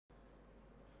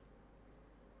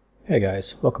Hey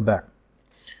guys, welcome back.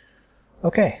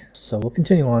 Okay, so we'll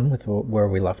continue on with where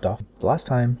we left off. The last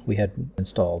time we had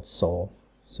installed Soul.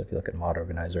 So if you look at Mod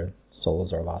Organizer, Soul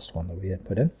is our last one that we had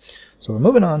put in. So we're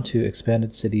moving on to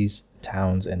expanded cities,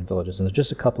 towns, and villages. And there's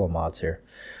just a couple of mods here.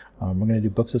 We're going to do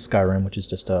Books of Skyrim, which is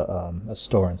just a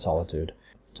store in Solitude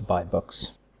to buy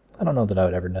books. I don't know that I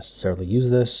would ever necessarily use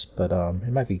this, but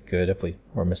it might be good if we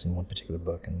were missing one particular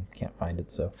book and can't find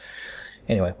it. So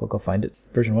anyway, we'll go find it.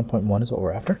 Version 1.1 is what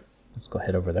we're after. Let's go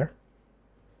head over there.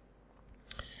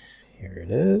 Here it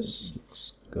is.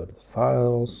 Let's go to the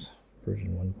files. Version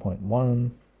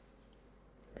 1.1.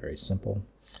 Very simple.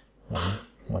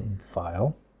 One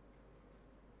file.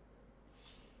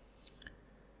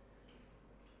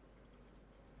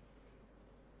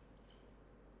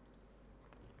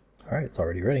 Alright, it's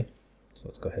already ready. So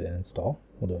let's go ahead and install.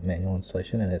 We'll do a manual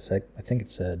installation, and it's like, I think it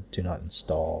said do not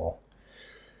install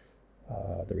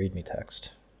the README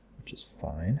text, which is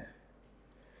fine.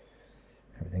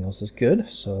 Everything else is good,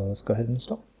 so let's go ahead and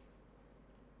install.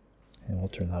 And we'll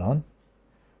turn that on.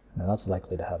 Now that's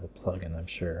likely to have a plugin, I'm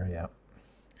sure, yeah.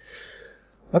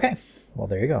 Okay, well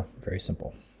there you go, very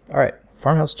simple. Alright,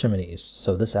 Farmhouse Chimneys.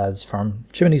 So this adds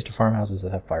chimneys to farmhouses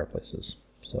that have fireplaces.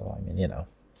 So, I mean, you know,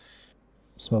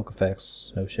 smoke effects,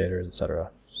 snow shaders,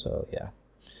 etc. So yeah,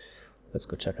 let's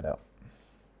go check it out.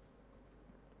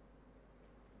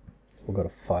 So we'll go to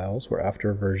Files. We're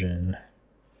after version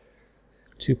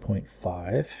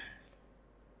 2.5.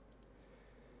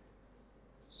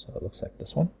 So it looks like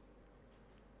this one.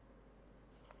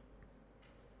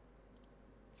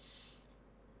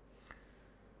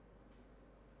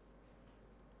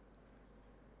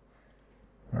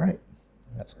 All right,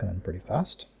 that's coming pretty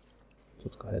fast. So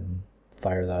let's go ahead and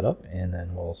fire that up, and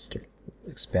then we'll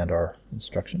expand our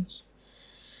instructions.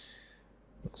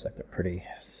 Looks like they're pretty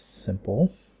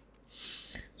simple.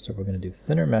 So we're going to do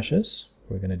thinner meshes.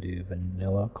 We're going to do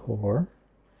vanilla core.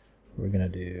 We're going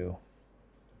to do,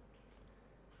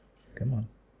 come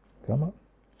on,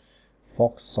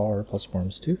 Falk Sar plus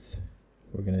Worm's Tooth.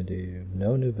 We're going to do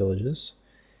no new villages.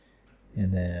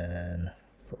 And then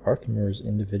for Arthur's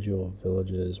individual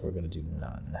villages, we're going to do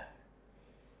none.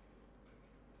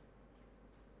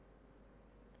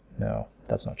 No,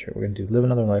 that's not true. We're going to do live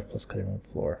another life plus cutting room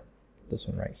floor. This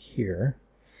one right here.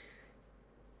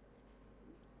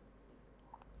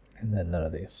 And then none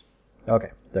of these.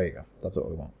 Okay, there you go. That's what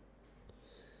we want.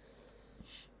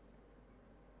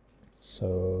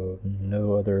 So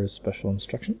no other special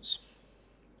instructions.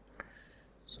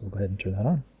 So we'll go ahead and turn that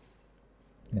on.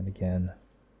 And again,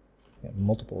 we have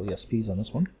multiple ESPs on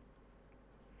this one.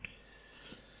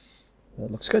 That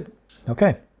looks good.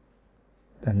 Okay.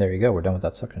 And there you go. We're done with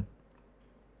that section.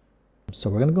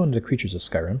 So we're going to go into Creatures of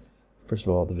Skyrim. First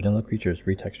of all, the vanilla creatures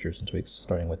retextures and tweaks,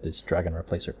 starting with this dragon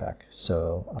replacer pack.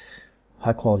 So,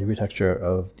 high quality retexture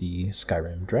of the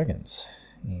Skyrim dragons.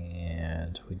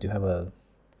 And we do have a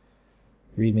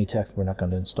README text we're not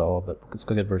going to install, but let's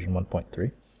go get version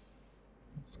 1.3.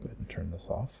 Let's go ahead and turn this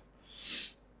off.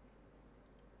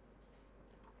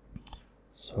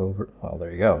 So, well,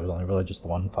 there you go. There's only really just the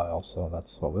one file, so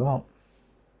that's what we want.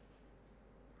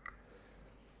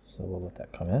 So we'll let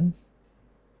that come in.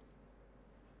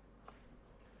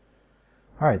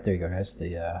 Alright, there you go guys,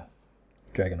 the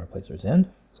dragon replacer is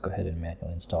in. Let's go ahead and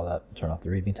manually install that, turn off the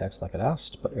README text like it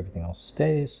asked, but everything else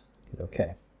stays. Hit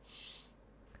OK.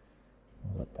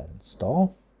 We'll let that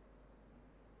install.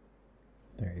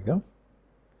 There you go.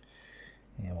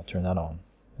 And we'll turn that on.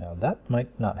 Now that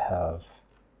might not have,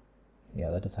 yeah,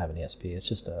 that doesn't have an ESP, it's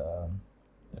just a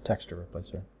texture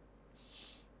replacer.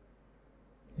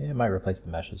 Yeah, it might replace the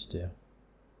meshes too.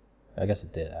 I guess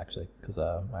it did actually, because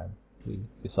we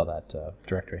saw that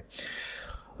directory.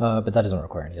 But that doesn't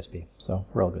require an ESP, so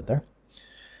we're all good there.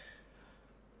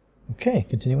 Okay,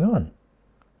 continuing on.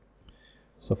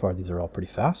 So far these are all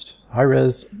pretty fast.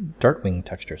 High-res Dartwing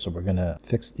texture, so we're going to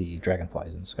fix the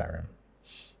Dragonflies in Skyrim.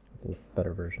 It's a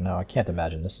better version. Now I can't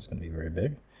imagine this is going to be very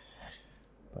big,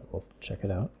 but we'll check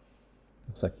it out.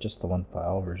 Looks like just the one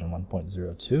file, version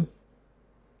 1.02.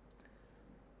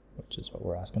 Which is what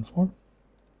we're asking for.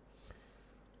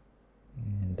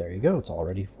 And there you go, it's all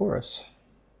ready for us.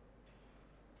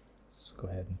 Let's go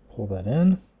ahead and pull that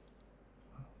in.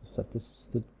 Set this is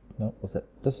the, no, was it,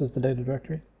 this is the data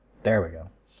directory? There we go.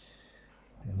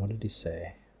 And what did he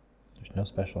say? There's no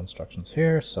special instructions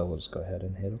here, so we'll just go ahead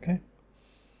and hit OK.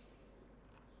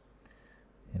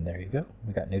 And there you go,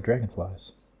 we got new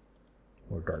dragonflies.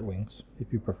 Or dartwings,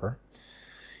 if you prefer.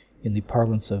 In the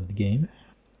parlance of the game.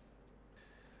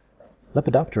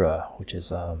 Lepidoptera, which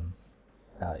is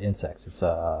insects. It's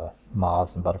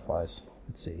moths and butterflies.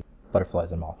 Let's see.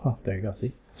 Butterflies and moths. Oh, there you go.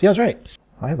 See? See, I was right.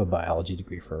 I have a biology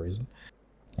degree for a reason.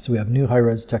 So we have new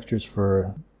high-res textures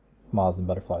for moths and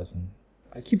butterflies, and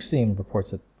I keep seeing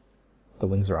reports that the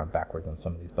wings are on backward on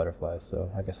some of these butterflies,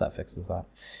 so I guess that fixes that.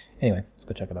 Anyway, let's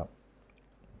go check it out.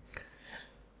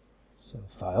 So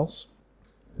files,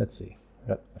 let's see, we've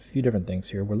got a few different things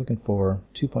here. We're looking for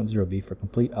 2.0b for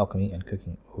complete alchemy and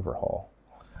cooking overhaul.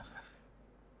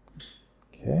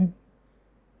 Okay,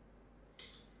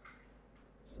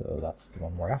 so that's the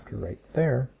one we're after right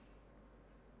there.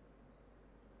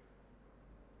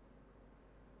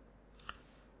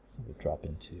 So we'll drop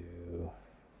into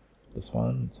this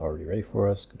one. It's already ready for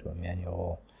us. Go to a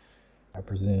manual. I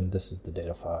presume this is the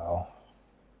data file.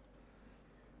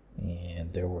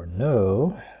 And there were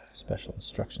no special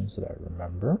instructions that I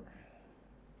remember.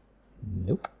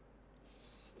 Nope.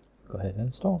 Go ahead and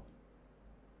install.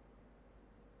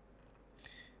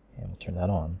 And we'll turn that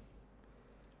on.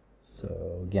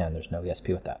 So again, there's no ESP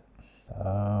with that.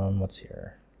 What's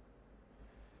here?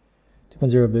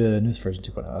 2.0 beta news version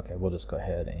 2.0. Okay, we'll just go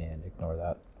ahead and ignore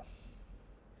that.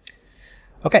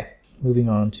 Okay, moving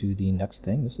on to the next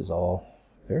thing. This is all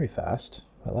very fast.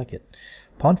 I like it.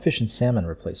 Pondfish and Salmon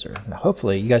Replacer. Now,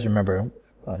 hopefully, you guys remember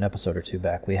an episode or two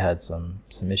back, we had some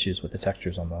issues with the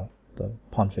textures on the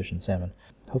Pondfish and Salmon.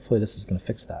 Hopefully, this is going to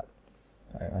fix that.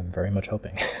 I'm very much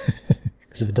hoping.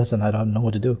 Because if it doesn't, I don't know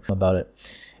what to do about it.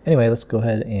 Anyway, let's go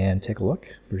ahead and take a look.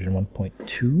 Version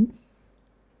 1.2.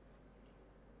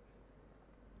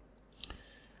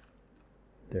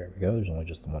 There we go. There's only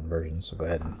just the one version, so go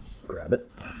ahead and grab it.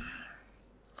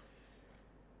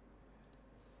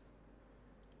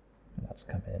 And that's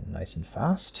come in nice and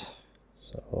fast.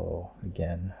 So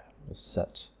again, we'll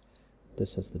set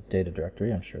this as the data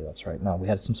directory. I'm sure that's right. Now we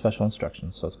had some special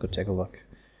instructions, so let's go take a look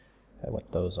at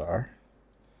what those are.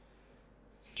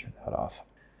 Let's turn that off.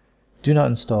 Do not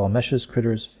install meshes,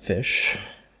 critters, fish,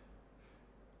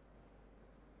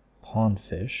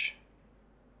 pondfish.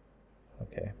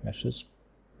 Okay, meshes,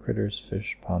 critters,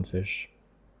 fish, pondfish.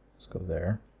 Let's go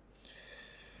there.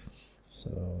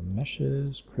 So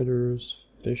meshes, critters,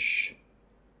 fish,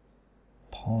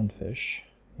 pondfish,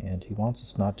 and he wants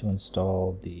us not to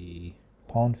install the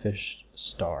pondfish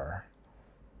star.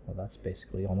 Well, that's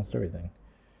basically almost everything.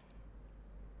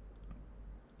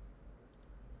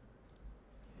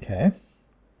 Okay,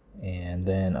 and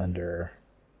then under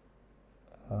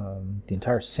the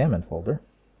entire salmon folder,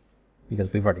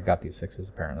 because we've already got these fixes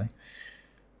apparently.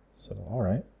 So,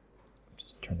 alright,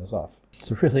 just turn this off.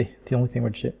 So really, the only thing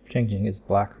we're changing is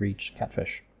black reach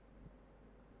catfish.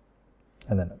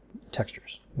 And then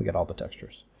textures. We got all the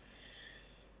textures.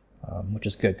 Which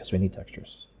is good, because we need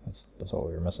textures. That's what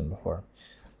we were missing before.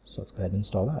 So let's go ahead and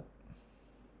install that.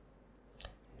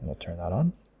 And we'll turn that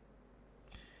on.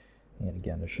 And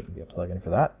again, there shouldn't be a plugin for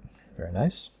that. Very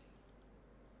nice.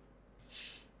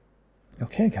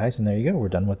 Okay, guys, and there you go. We're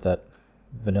done with that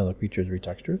vanilla creatures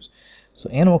retextures. So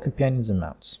animal companions and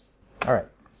mounts. All right,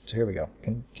 so here we go.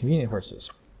 Convenient horses.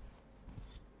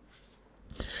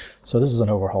 So this is an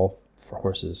overhaul for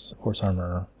horses, horse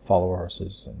armor, follower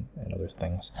horses, and other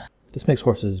things. This makes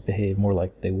horses behave more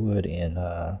like they would in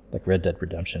like Red Dead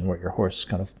Redemption, where your horse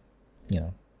kind of,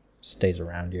 stays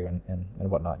around you and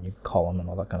whatnot, and you call them and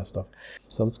all that kind of stuff.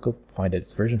 So let's go find it.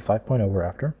 It's version 5.0 we're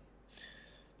after.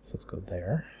 So let's go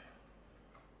there.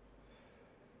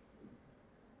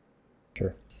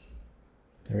 Sure.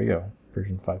 There we go.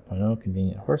 Version 5.0,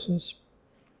 convenient horses.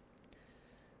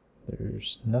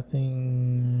 There's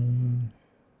nothing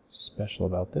special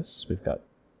about this. We've got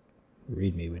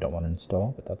README we don't want to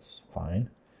install, but that's fine.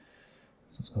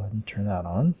 So let's go ahead and turn that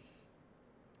on.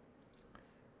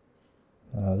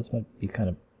 This might be kind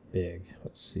of big.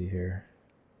 Let's see here.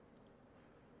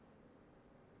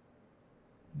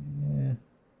 Yeah.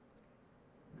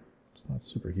 It's not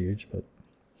super huge, but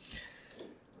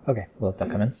okay, we'll let that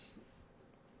come in.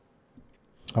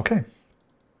 Okay.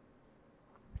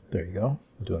 There you go.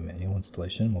 We'll do a manual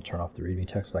installation. We'll turn off the README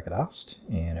text like it asked,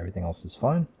 and everything else is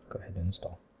fine. Go ahead and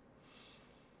install.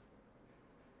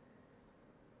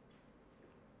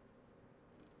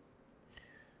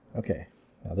 Okay,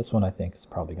 now this one I think is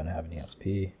probably going to have an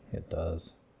ESP. It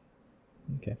does.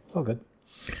 Okay, it's all good.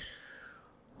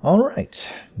 All right,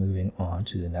 moving on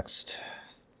to the next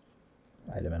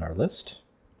item in our list.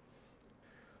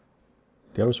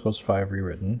 The Elder Scrolls V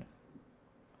Rewritten.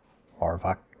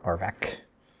 Arvak.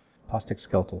 Plastic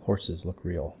skeletal horses look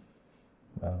real.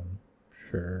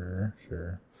 Sure.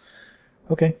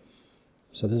 Okay,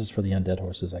 so this is for the undead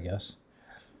horses, I guess.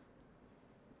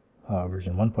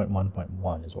 Version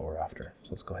 1.1.1 is what we're after.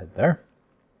 So let's go ahead there.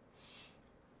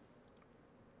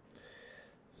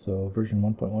 So version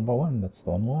 1.1.1, that's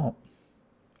the one we want.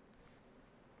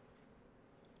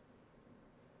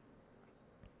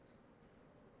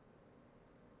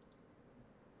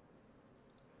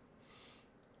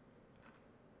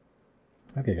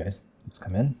 Okay guys, let's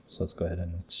come in. So let's go ahead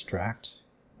and extract.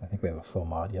 I think we have a faux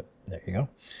mod. Yep, there you go.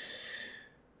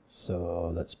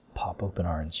 So let's pop open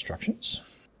our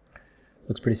instructions.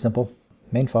 Looks pretty simple.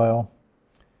 Main file,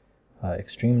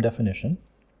 extreme definition,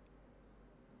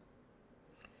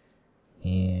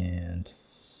 and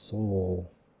soul.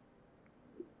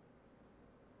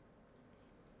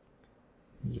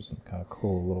 These are some kind of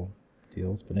cool little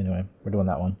deals, but anyway, we're doing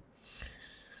that one.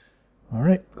 All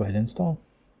right, go ahead and install.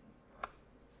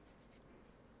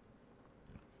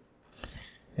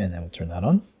 And then we'll turn that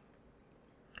on.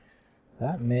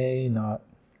 That may not,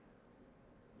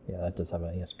 yeah, that does have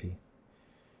an ESP.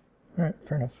 All right,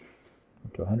 fair enough.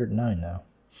 Up to 109 now,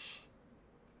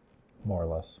 more or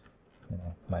less, you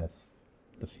know, minus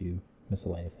the few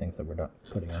miscellaneous things that we're not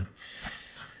putting in.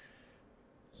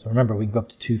 So remember, we can go up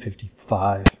to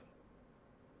 255.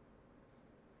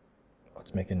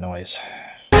 What's making noise?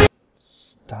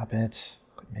 Stop it.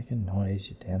 Quit making noise,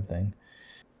 you damn thing.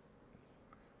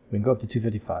 We can go up to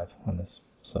 255 on this,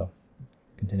 so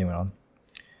continuing on.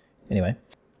 Anyway,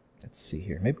 let's see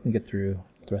here. Maybe we can get through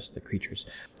the rest of the creatures.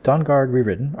 Dawnguard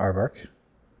Rewritten, Arvak.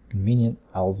 Convenient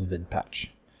Alsvid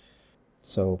patch.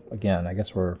 So again, I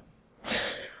guess we're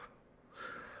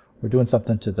doing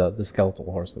something to the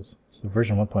skeletal horses. So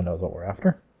version 1.0 is what we're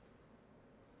after.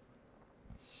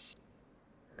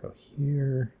 Go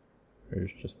here.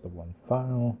 There's just the one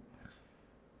file.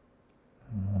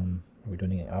 Are we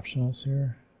doing any optionals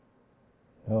here?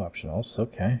 No optionals,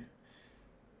 okay.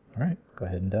 Alright, go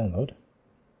ahead and download.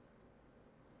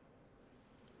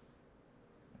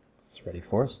 It's ready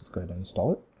for us. Let's go ahead and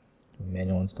install it.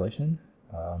 Manual installation.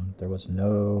 There was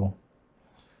no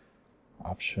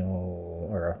optional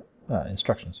or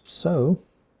instructions, so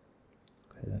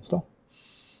go ahead and install.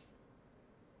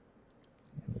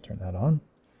 And we'll turn that on,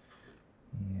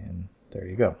 and there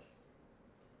you go.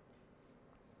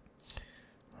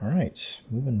 All right,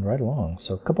 moving right along.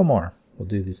 So a couple more. We'll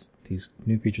do these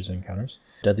new creatures and encounters.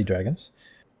 Deadly dragons.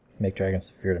 Make dragons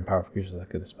the feared and powerful creatures like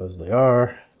they supposedly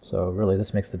are. So really,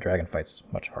 this makes the dragon fights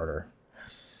much harder.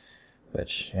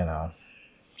 Which, you know,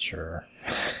 sure.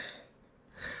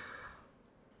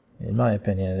 In my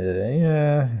opinion,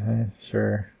 yeah,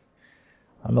 sure.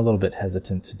 I'm a little bit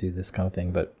hesitant to do this kind of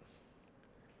thing, but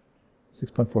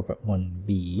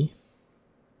 6.4.1b.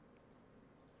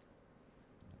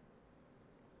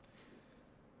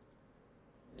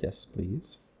 Yes,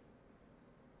 please.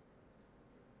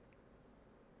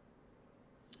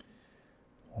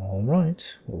 All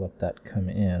right, we'll let that come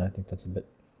in. I think that's a bit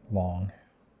long.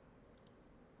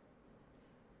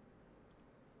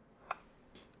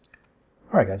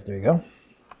 All right, guys, there you go.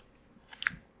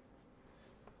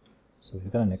 So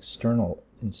we've got an external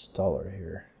installer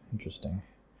here. Interesting.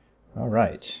 All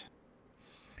right.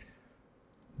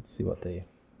 Let's see what the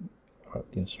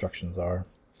instructions are.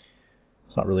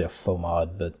 It's not really a faux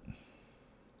mod, but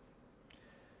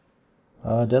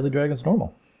Deadly Dragon's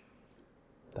normal.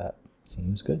 That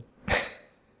seems good.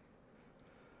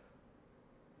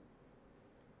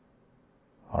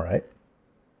 All right.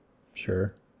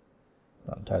 Sure.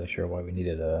 Not entirely sure why we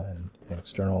needed an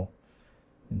external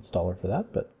installer for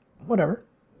that, but whatever.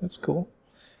 That's cool.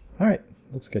 All right.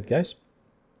 Looks good, guys.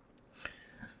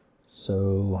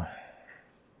 So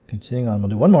continuing on, we'll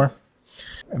do one more.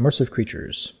 Immersive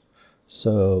creatures.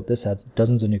 So this adds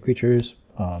dozens of new creatures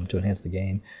to enhance the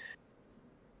game.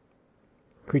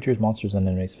 Creatures, monsters, and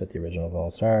enemies fit the original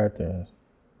Vault art.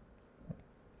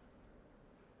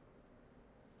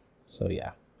 So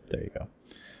yeah, there you go.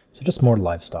 So just more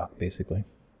livestock, basically.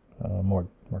 More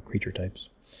creature types.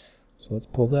 So let's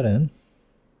pull that in.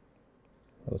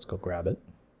 Let's go grab it.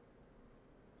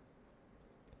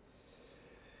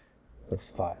 Go to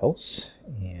Files,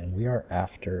 and we are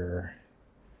after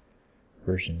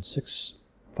version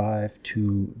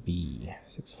 652b.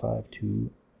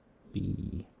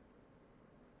 652b.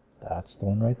 That's the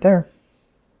one right there.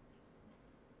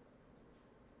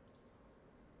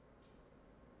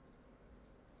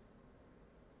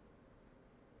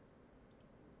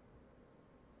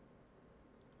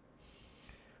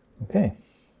 Okay,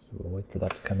 so we'll wait for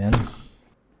that to come in.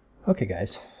 Okay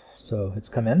guys, so it's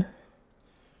come in.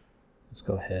 Let's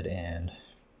go ahead and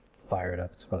fire it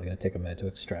up. It's probably going to take a minute to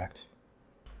extract.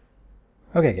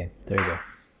 Okay game, there you go.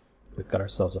 We've got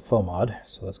ourselves a faux mod,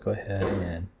 so let's go ahead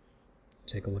and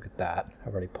take a look at that.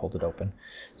 I've already pulled it open.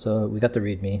 So we got the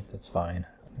readme, that's fine.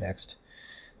 Next.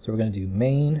 So we're going to do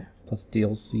main plus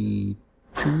DLC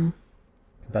 2.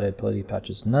 Compatibility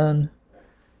patches none.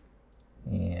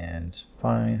 And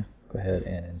fine. Go ahead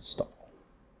and install.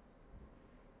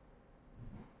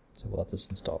 So we'll let this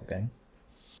install, gang.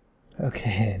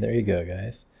 Okay, there you go,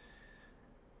 guys.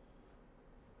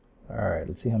 Alright,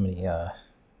 let's see how many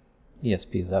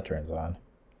ESPs that turns on.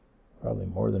 Probably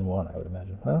more than one, I would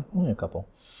imagine. Well, only a couple.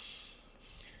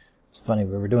 It's funny,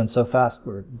 we were doing so fast,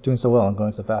 we were doing so well and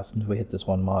going so fast until we hit this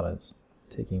one mod. It's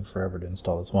taking forever to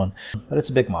install this one. But it's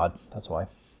a big mod, that's why.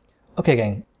 Okay,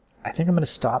 gang, I think I'm going to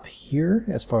stop here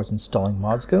as far as installing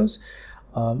mods goes.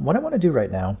 What I want to do right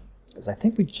now is I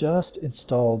think we just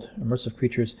installed Immersive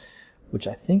Creatures, which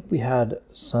I think we had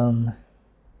some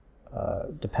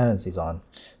dependencies on.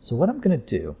 So what I'm going to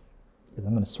do is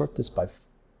I'm going to sort this by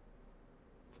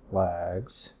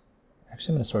flags.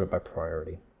 Actually, I'm going to sort it by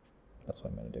priority. That's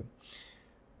what I'm going to do.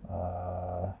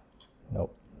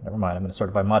 Nope, never mind. I'm going to sort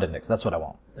it by mod index. That's what I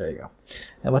want. There you go.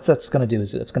 And what that's going to do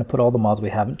is it's going to put all the mods we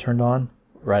haven't turned on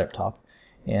right up top.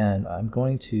 And I'm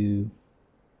going to,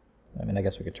 I mean, I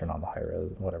guess we could turn on the high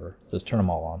res, whatever. Just turn them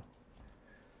all on.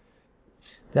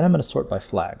 Then I'm going to sort by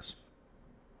flags.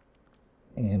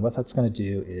 And what that's going to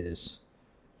do is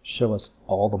show us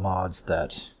all the mods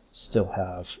that still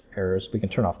have errors. We can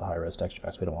turn off the high res texture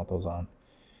packs. We don't want those on.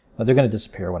 They're going to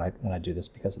disappear when I do this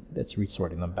because it's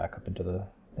resorting them back up into the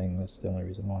thing. That's the only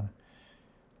reason why.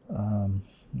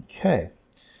 Okay,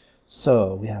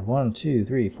 so we have 1, 2,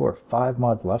 3, 4, 5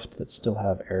 mods left that still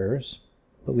have errors,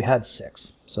 but we had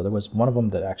 6. So there was one of them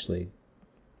that actually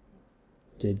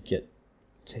did get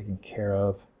taken care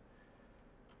of.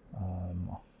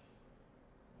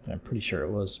 I'm pretty sure it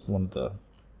was one of the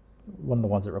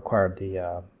ones that required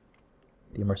the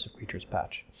Immersive Creatures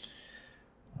patch.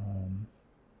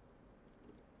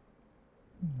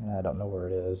 I don't know where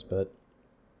it is, but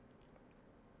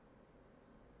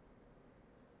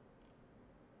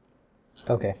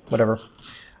okay, whatever.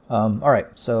 All right,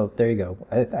 so there you go.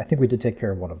 I think we did take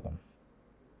care of one of them.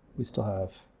 We still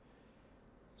have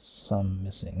some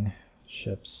missing.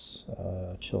 Ships,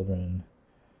 children.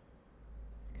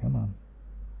 Come on.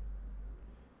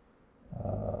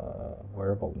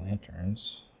 Wearable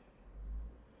lanterns.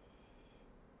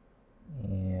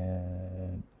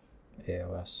 And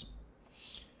AOS.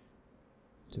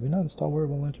 Did we not install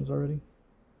wearable lanterns already?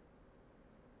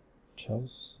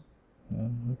 Chels?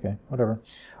 Okay, whatever.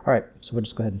 Alright, so we'll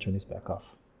just go ahead and turn these back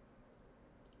off.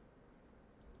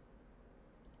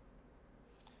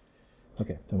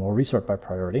 Okay, then we'll resort by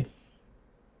priority.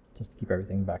 Just to keep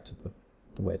everything back to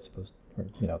the way it's supposed to, or,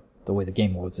 you know, the way the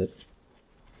game loads it.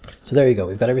 So there you go,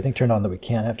 we've got everything turned on that we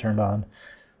can have turned on.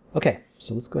 Okay,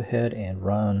 so let's go ahead and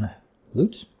run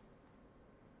loot.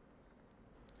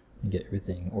 And get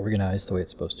everything organized the way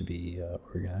it's supposed to be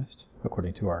organized,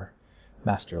 according to our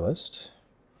master list.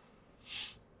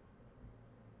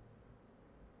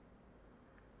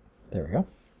 There we go.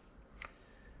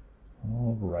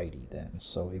 Alrighty then,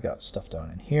 so we got stuff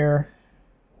down in here,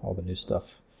 all the new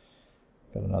stuff.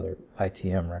 Got another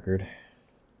ITM record.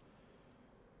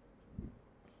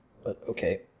 But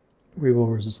okay, we will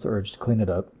resist the urge to clean it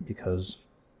up because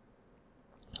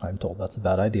I'm told that's a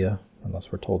bad idea,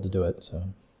 unless we're told to do it, so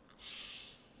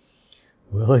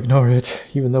we'll ignore it,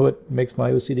 even though it makes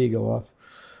my OCD go off.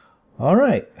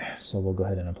 Alright, so we'll go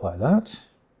ahead and apply that.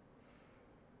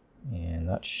 And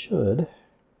that should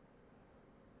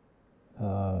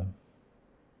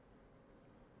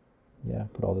yeah,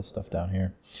 put all this stuff down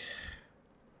here.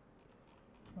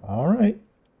 Alright,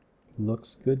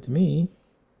 looks good to me.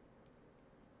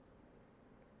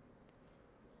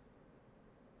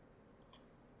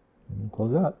 And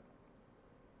close that.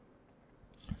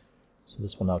 So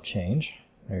this will now change.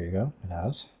 There you go, it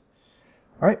has.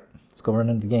 Alright, let's go run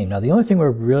into the game. Now the only thing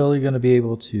we're really going to be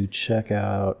able to check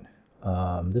out,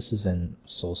 this is in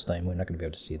Solstheim, we're not going to be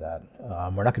able to see that.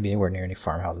 We're not going to be anywhere near any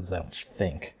farmhouses, I don't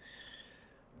think.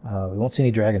 We won't see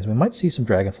any dragons. We might see some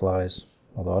dragonflies,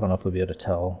 although I don't know if we'll be able to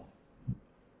tell.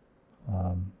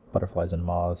 Butterflies and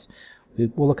moths.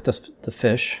 We'll look at the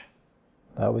fish.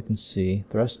 That we can see.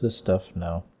 The rest of this stuff,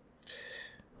 no.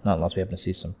 Not unless we happen to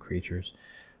see some creatures.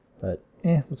 But,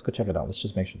 let's go check it out. Let's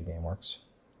just make sure the game works.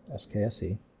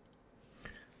 SKSE.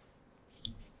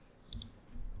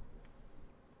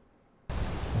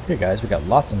 Okay guys, we got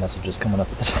lots of messages coming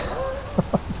up at the top.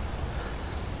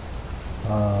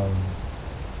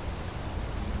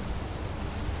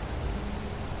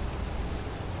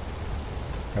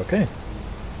 Okay,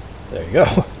 there you go.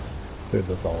 Cleared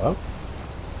those all out.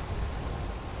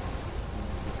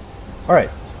 Alright,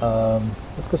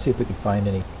 let's go see if we can find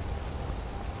any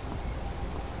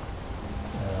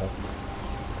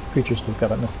creatures to look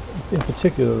at. I'm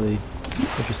particularly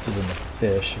interested in the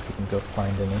fish, if we can go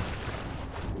find any.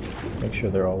 Make sure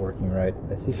they're all working right.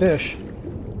 I see fish.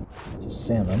 It's a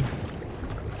salmon.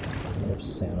 Another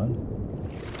salmon.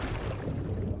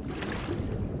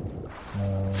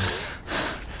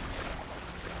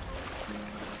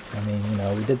 I mean, you know,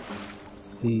 We did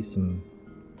see some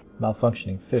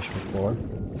malfunctioning fish before.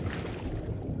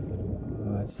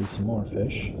 I see some more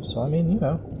fish. So, I mean, you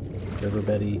know,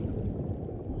 riverbeddy.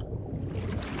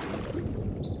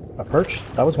 A perch.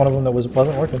 That was one of them that wasn't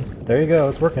working. There you go.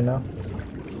 It's working now.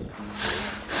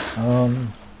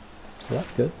 So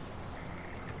that's good.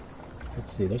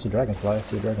 Let's see. There's a dragonfly. I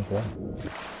see a dragonfly.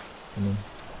 I mean,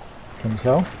 can you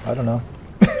tell? I don't know.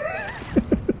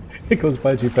 It goes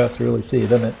by too fast to really see,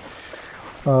 doesn't it?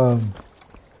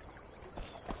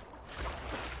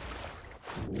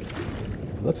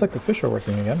 It looks like the fish are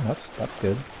working again. That's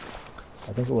good.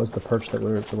 I think it was the perch that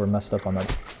were messed up on that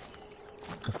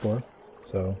before.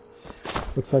 So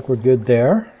looks like we're good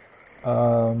there.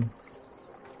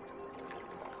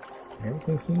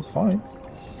 Everything seems fine.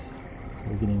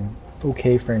 We're getting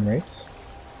okay frame rates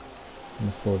in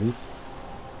the 40s.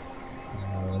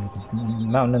 The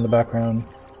mountain in the background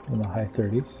in the high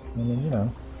 30s. I mean, you know,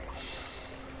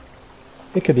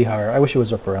 it could be higher. I wish it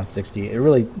was up around 60. It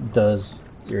really does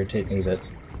irritate me that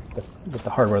with the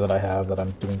hardware that I have, that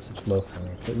I'm doing such low frame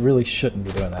rates. It really shouldn't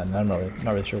be doing that, and I'm not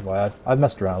really sure why. I've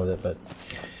messed around with it, but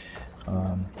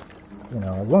you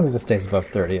know, as long as it stays above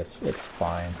 30, it's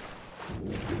fine.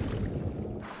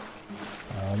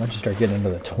 Once you start getting into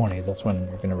the 20s, that's when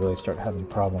you're going to really start having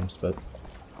problems, but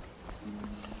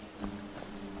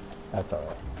that's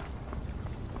alright.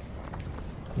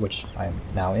 Which I am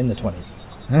now in the 20s.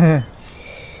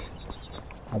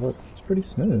 Although it's pretty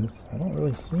smooth. I don't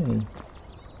really see any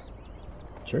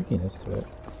jerkiness to it.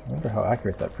 I wonder how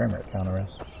accurate that frame rate counter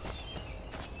is.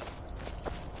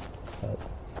 But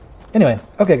anyway,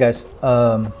 okay guys,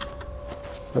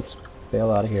 let's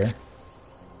bail out of here.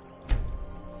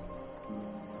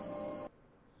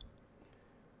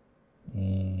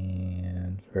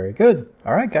 And very good.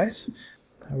 Alright guys,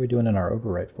 how are we doing in our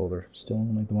overwrite folder? Still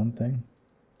only the one thing?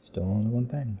 Still only one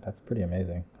thing. That's pretty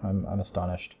amazing. I'm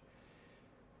astonished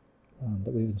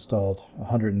that we've installed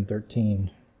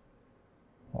 113,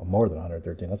 well, more than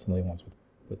 113. That's the only ones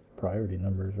with priority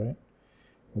numbers, right?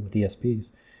 Or with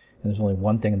ESPs. And there's only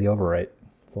one thing in the overwrite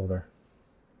folder.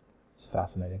 It's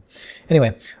fascinating.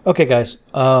 Anyway, okay guys,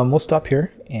 we'll stop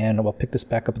here and we'll pick this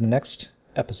back up in the next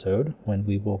episode when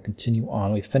we will continue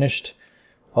on. We finished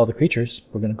all the creatures.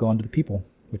 We're going to go on to the people,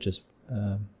 which is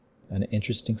an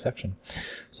interesting section.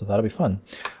 So that'll be fun.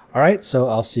 All right, so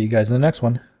I'll see you guys in the next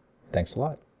one. Thanks a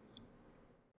lot.